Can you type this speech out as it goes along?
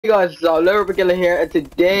Hey guys, it's Lil Beginner here, and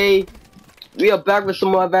today we are back with some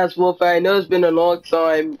more Advanced Warfare. I know it's been a long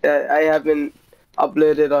time that I haven't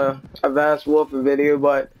uploaded a Advanced Warfare video,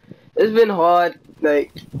 but it's been hard.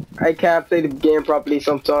 Like, I can't play the game properly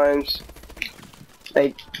sometimes.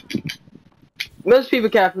 Like, most people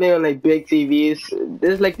can't play on like big TVs.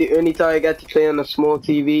 This is like the only time I got to play on a small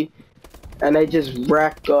TV, and I just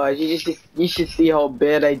wreck, guys. You should see how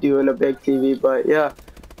bad I do on a big TV. But yeah,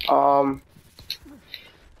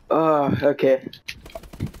 okay.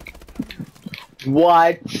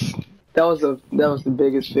 What? That was the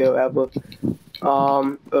biggest fail ever.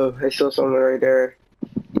 Oh, I saw someone right there.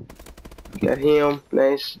 Got him.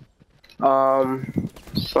 Nice.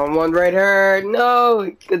 Someone right here.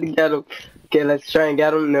 No, couldn't get him. Okay, let's try and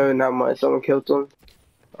get him. No, not much. Someone killed him.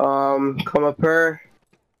 Come up here.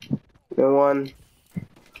 No one.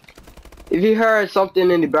 If you heard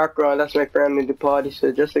something in the background, that's my friend in the party,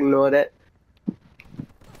 so just ignore that.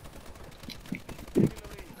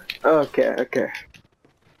 Okay.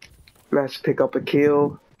 Let's pick up a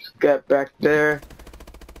kill. Let's get back there.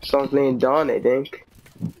 Someone's laying down, I think.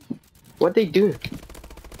 What they doing?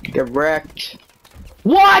 Get wrecked.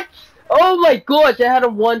 What? Oh my gosh, I had a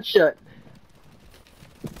one shot.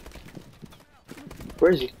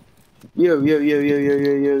 Where is he? Yo.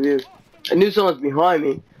 I knew someone's behind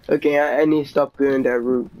me. Okay, I need to stop going that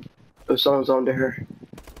route. Oh, someone's under her.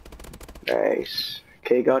 Nice.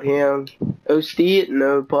 Okay, got him. Oh, Steve?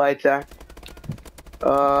 No, pie attack.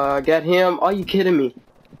 Got him. Are you kidding me?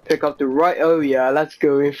 Pick up the right. Oh, yeah, let's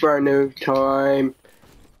go. Inferno time.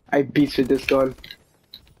 I beats with this gun.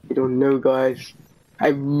 You don't know, guys. I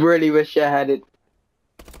really wish I had it.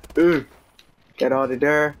 Get out of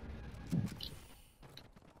there.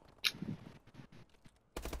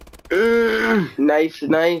 Nice.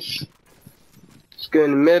 Let's go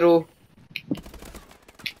in the middle.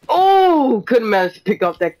 Oh, couldn't manage to pick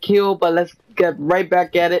up that kill, but let's get right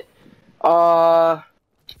back at it. No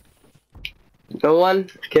one?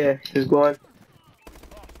 Okay, he's going.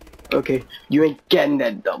 Okay, you ain't getting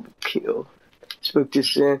that double kill. Spook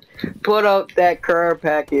this in. Put out that car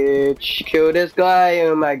package. Kill this guy.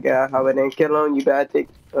 Oh my god, how I didn't kill him? You better take.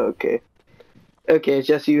 Okay, it's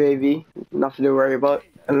just UAV. Nothing to worry about.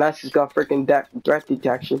 Unless he's got freaking threat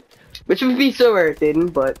detection, which would be so irritating,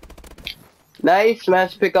 but. Nice,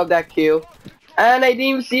 managed to pick up that kill. And I didn't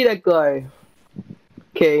even see that guy.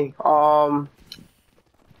 Okay, trying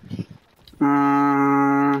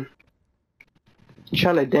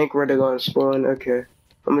to think where they're gonna spawn. Okay,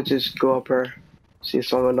 I'm gonna just go up here. See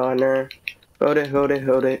someone down there. Hold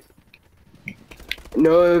it.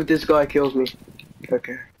 No, if this guy kills me.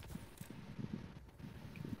 Okay.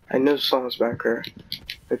 I know someone's back here.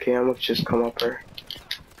 Okay, I'm gonna just come up here.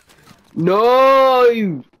 No,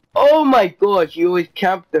 you. Oh my gosh, you always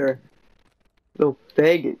camp there. Little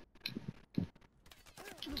faggot.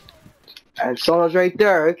 And someone's right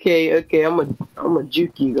there. Okay, I'm a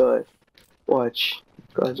juke you guys. Watch.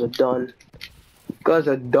 Guys are done.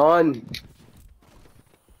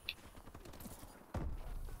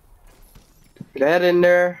 That in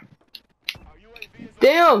there.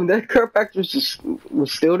 Damn, that curve factor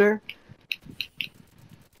was still there.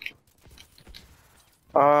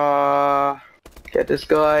 Get this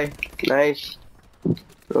guy. Nice.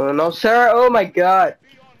 Oh no, Sarah. Oh my god.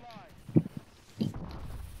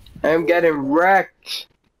 I'm getting wrecked.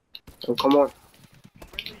 Oh, come on.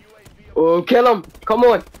 Oh, kill him. Come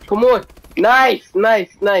on. Nice.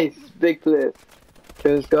 Big flip.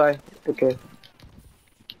 Kill this guy. Okay.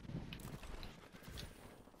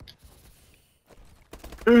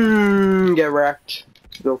 Get wrecked.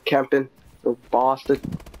 Little camping. Little bastard.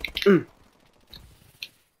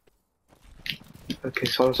 Okay,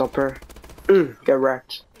 someone's up here. Get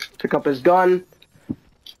wrecked. Pick up his gun.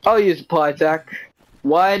 I'll use the pie attack.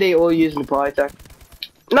 Why are they all using the pie attack?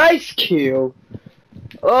 Nice kill.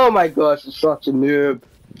 Oh my gosh, I'm such a noob.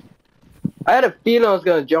 I had a feeling I was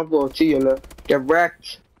gonna jump over to you, know. Get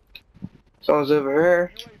wrecked. Someone's over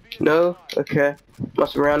here. No? Okay.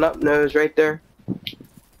 Must round up. No, it's right there.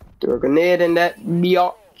 Throw a grenade in that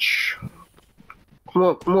biatch. Come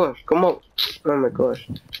on. Oh my gosh.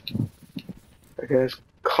 Okay, let's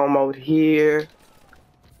come out here.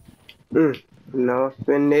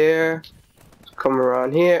 Nothing there. Let's come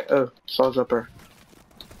around here. Oh, someone's up here.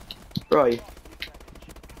 Where are you?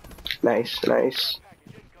 Nice.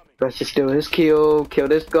 Let's just steal his kill. Kill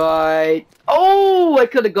this guy. Oh, I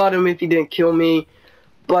could have got him if he didn't kill me.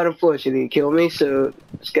 But unfortunately, he killed me. So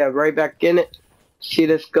let's get right back in it. See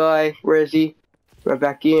this guy. Where is he? Right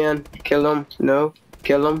back in. Kill him. No.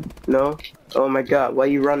 Kill him. No. Oh my god, why are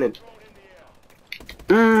you running?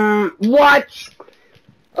 What?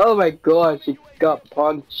 Oh my gosh, he got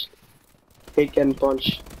punched. Hate getting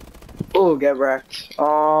punched. Oh, get wrecked.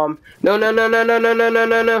 No, no, no, no, no, no, no, no,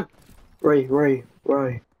 no, no. Right.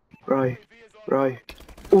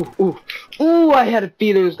 Ooh, ooh, ooh, I had a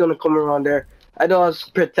feeling it was gonna come around there. I know I was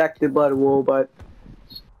protected by the wall, but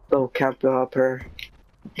still camping up here.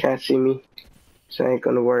 Can't see me, so I ain't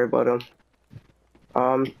gonna worry about him.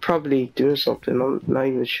 Probably doing something, I'm not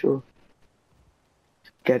even sure.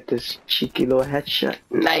 Get this cheeky little headshot.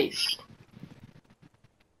 Nice!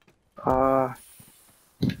 I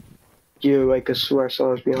could swear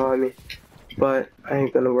someone's behind me. But I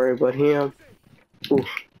ain't gonna worry about him. Oof.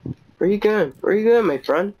 Where you going? Where you going, my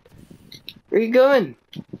friend? Where you going?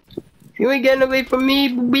 You ain't getting away from me,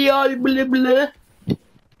 blah blah blah.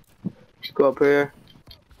 Let's go up here.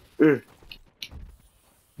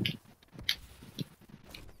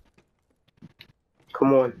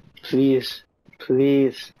 Come on, please,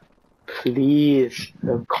 please, please.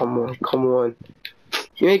 Oh, come on.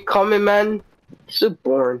 You ain't coming, man. So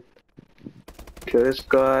boring. Kill this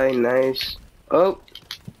guy, nice. Oh,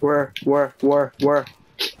 where?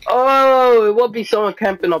 Oh, it will be someone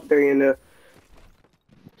camping up there, you know.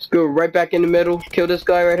 Let's go right back in the middle. Kill this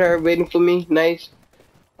guy right here, waiting for me. Nice.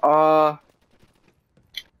 Kill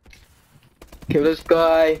this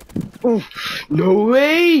guy. Oof, no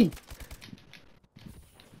way!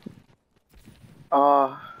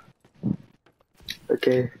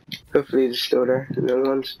 Okay. Hopefully it's still there. No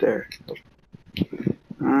one's there.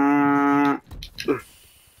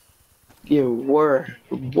 Yeah, where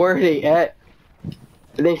are they at?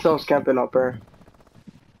 I think someone's camping up there.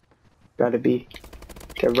 Gotta be.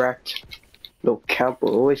 Get wrecked. Little camper,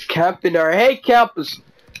 always camping there. I hate campers!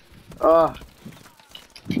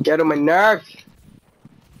 Get on my nerves.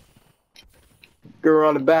 Go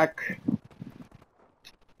around the back.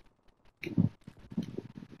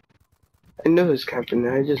 I knew who's camping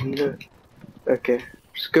there, I just knew it. Okay,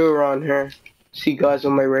 let's go around here. See guys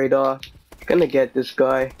on my radar. Gonna get this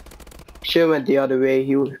guy. Should've went the other way.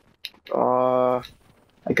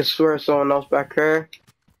 I could swear someone else back here.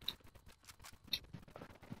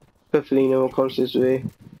 Hopefully no one comes this way.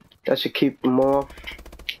 That should keep them off.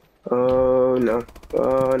 Oh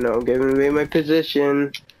no, giving away my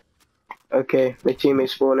position. Okay, my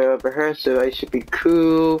teammate's spawning over here, so I should be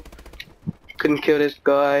cool. Couldn't kill this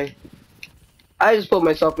guy. I just put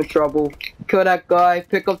myself in trouble. Kill that guy,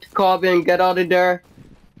 pick up the carbon, get out of there.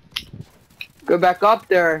 Go back up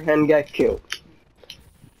there and get killed.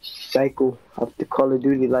 Cycle of the Call of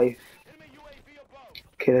Duty life.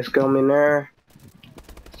 Okay, let's go in there.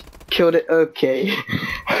 Killed it. Okay.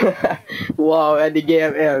 Wow, and the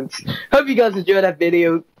game ends. Hope you guys enjoyed that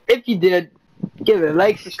video. If you did, give it a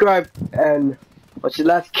like, subscribe, and what's your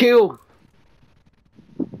last kill?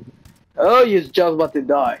 Oh, you're just about to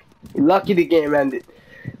die. You're lucky the game ended.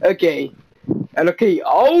 Okay. And okay,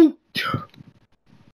 oh!